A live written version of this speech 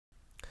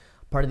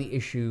Part of the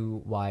issue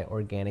why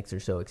organics are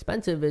so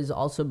expensive is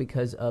also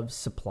because of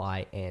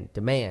supply and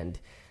demand.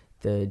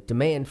 The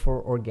demand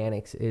for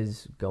organics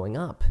is going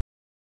up.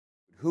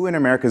 Who in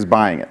America is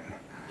buying it?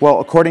 Well,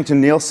 according to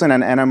Nielsen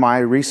and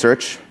NMI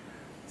research,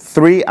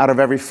 3 out of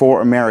every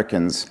 4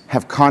 Americans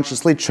have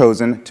consciously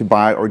chosen to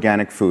buy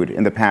organic food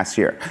in the past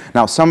year.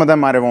 Now, some of them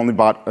might have only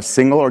bought a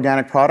single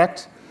organic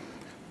product,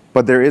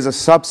 but there is a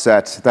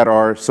subset that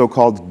are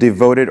so-called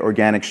devoted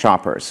organic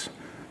shoppers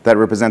that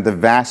represent the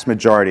vast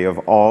majority of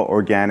all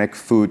organic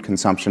food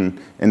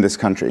consumption in this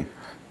country.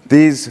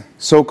 These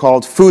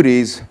so-called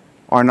foodies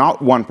are not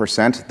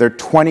 1%, they're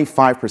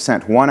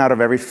 25%, 1 out of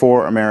every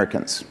 4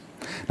 Americans.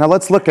 Now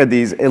let's look at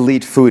these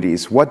elite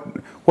foodies.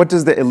 What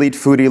does the elite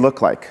foodie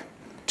look like?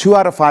 2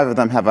 out of 5 of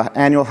them have an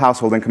annual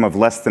household income of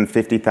less than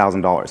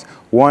 $50,000.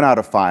 1 out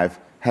of 5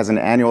 has an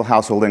annual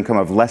household income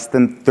of less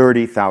than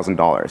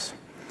 $30,000.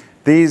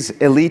 These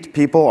elite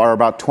people are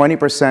about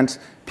 20%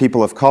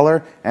 people of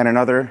color and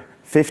another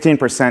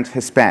 15%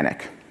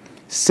 Hispanic.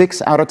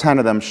 6 out of 10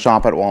 of them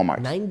shop at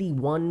Walmart.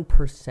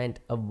 91%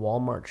 of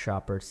Walmart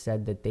shoppers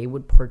said that they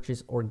would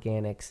purchase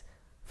organics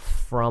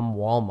from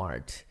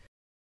Walmart.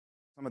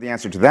 Some of the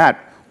answer to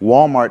that,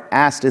 Walmart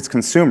asked its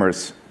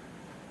consumers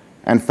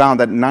and found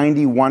that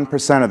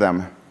 91% of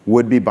them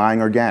would be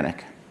buying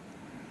organic.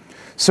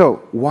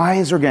 So why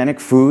is organic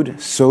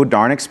food so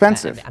darn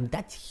expensive?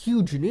 That's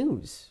huge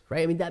news,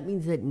 right? I mean, that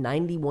means that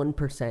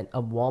 91%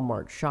 of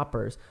Walmart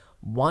shoppers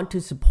want to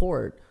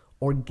support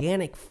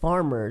organic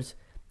farmers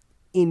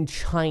in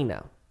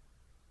China.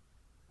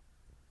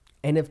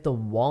 And if the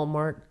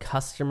Walmart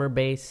customer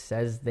base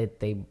says that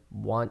they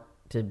want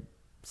to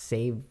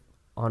save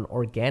on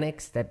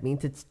organics, that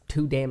means it's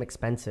too damn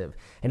expensive.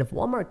 And if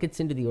Walmart gets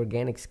into the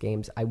organics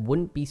games, I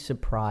wouldn't be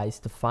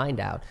surprised to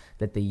find out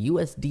that the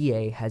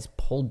USDA has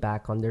pulled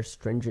back on their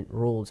stringent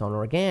rules on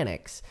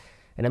organics.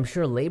 And I'm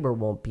sure labor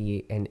won't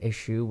be an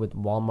issue with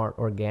Walmart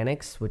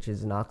organics, which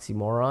is an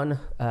oxymoron.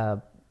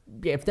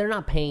 If they're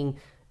not paying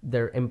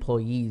their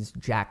employees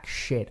jack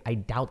shit, I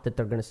doubt that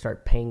they're going to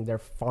start paying their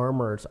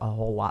farmers a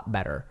whole lot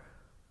better.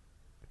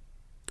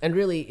 And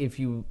really, if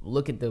you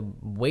look at the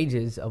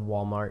wages of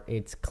Walmart,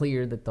 it's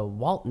clear that the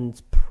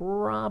Waltons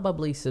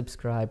probably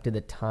subscribe to the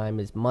time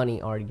is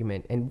money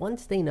argument. And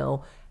once they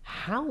know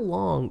how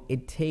long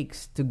it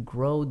takes to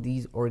grow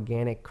these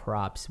organic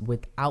crops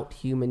without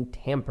human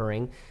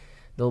tampering,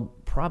 they'll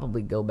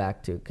probably go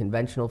back to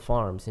conventional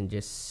farms and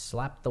just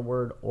slap the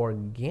word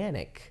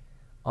organic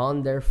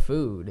on their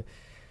food.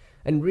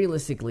 And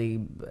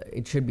realistically,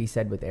 it should be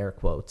said with air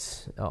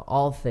quotes,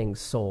 all things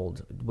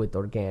sold with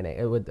organic,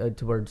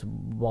 towards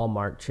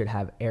Walmart should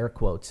have air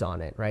quotes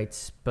on it, right?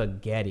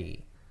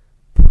 Spaghetti,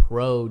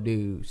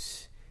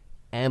 produce,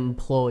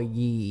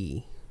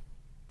 employee.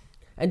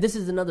 And this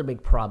is another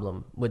big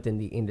problem within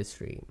the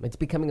industry. It's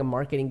becoming a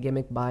marketing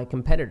gimmick by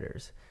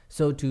competitors.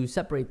 So to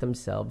separate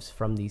themselves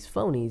from these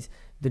phonies,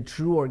 the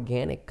true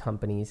organic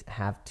companies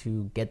have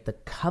to get the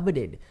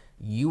coveted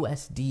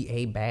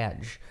USDA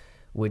badge,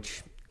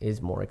 which is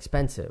more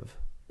expensive.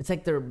 It's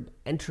like they're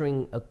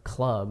entering a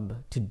club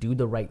to do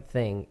the right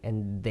thing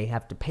and they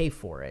have to pay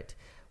for it,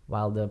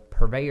 while the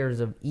purveyors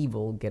of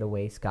evil get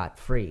away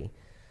scot-free.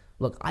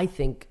 Look, I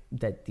think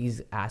that these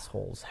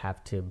assholes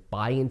have to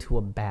buy into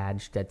a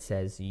badge that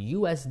says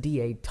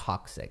USDA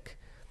toxic.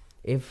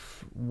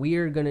 If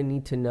we're going to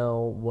need to know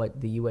what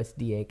the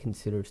USDA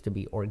considers to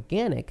be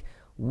organic,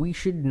 we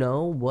should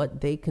know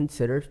what they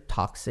consider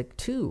toxic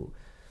too.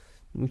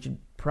 We should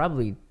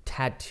probably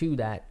tattoo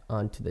that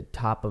onto the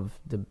top of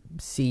the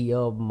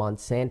CEO of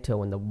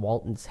Monsanto and the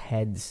Waltons'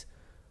 heads.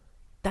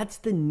 That's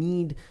the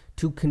need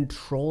to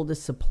control the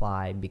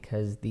supply,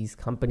 because these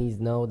companies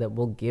know that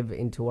we'll give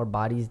into our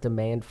body's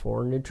demand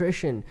for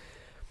nutrition,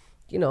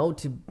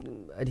 to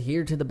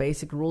adhere to the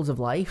basic rules of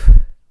life.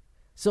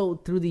 So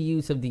through the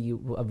use of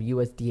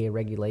USDA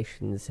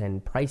regulations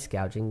and price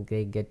gouging,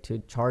 they get to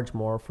charge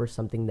more for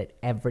something that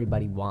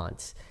everybody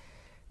wants.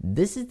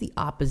 This is the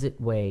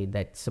opposite way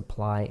that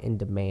supply and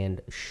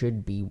demand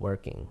should be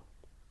working.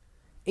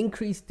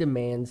 Increased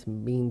demands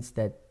means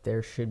that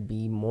there should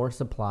be more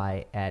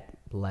supply at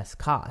less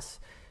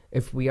costs.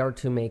 If we are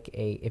to make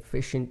an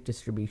efficient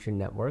distribution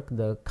network,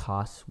 the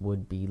costs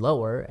would be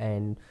lower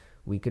and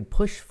we could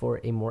push for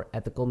a more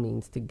ethical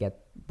means to get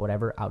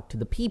whatever out to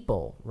the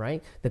people,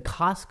 right? The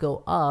costs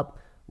go up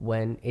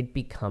when it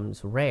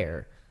becomes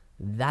rare.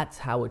 That's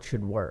how it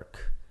should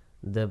work.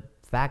 The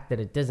fact that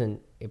it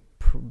doesn't,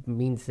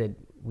 means that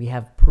we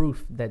have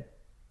proof that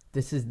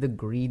this is the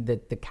greed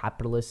that the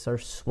capitalists are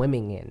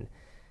swimming in.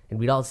 And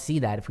we'd all see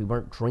that if we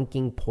weren't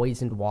drinking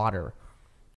poisoned water.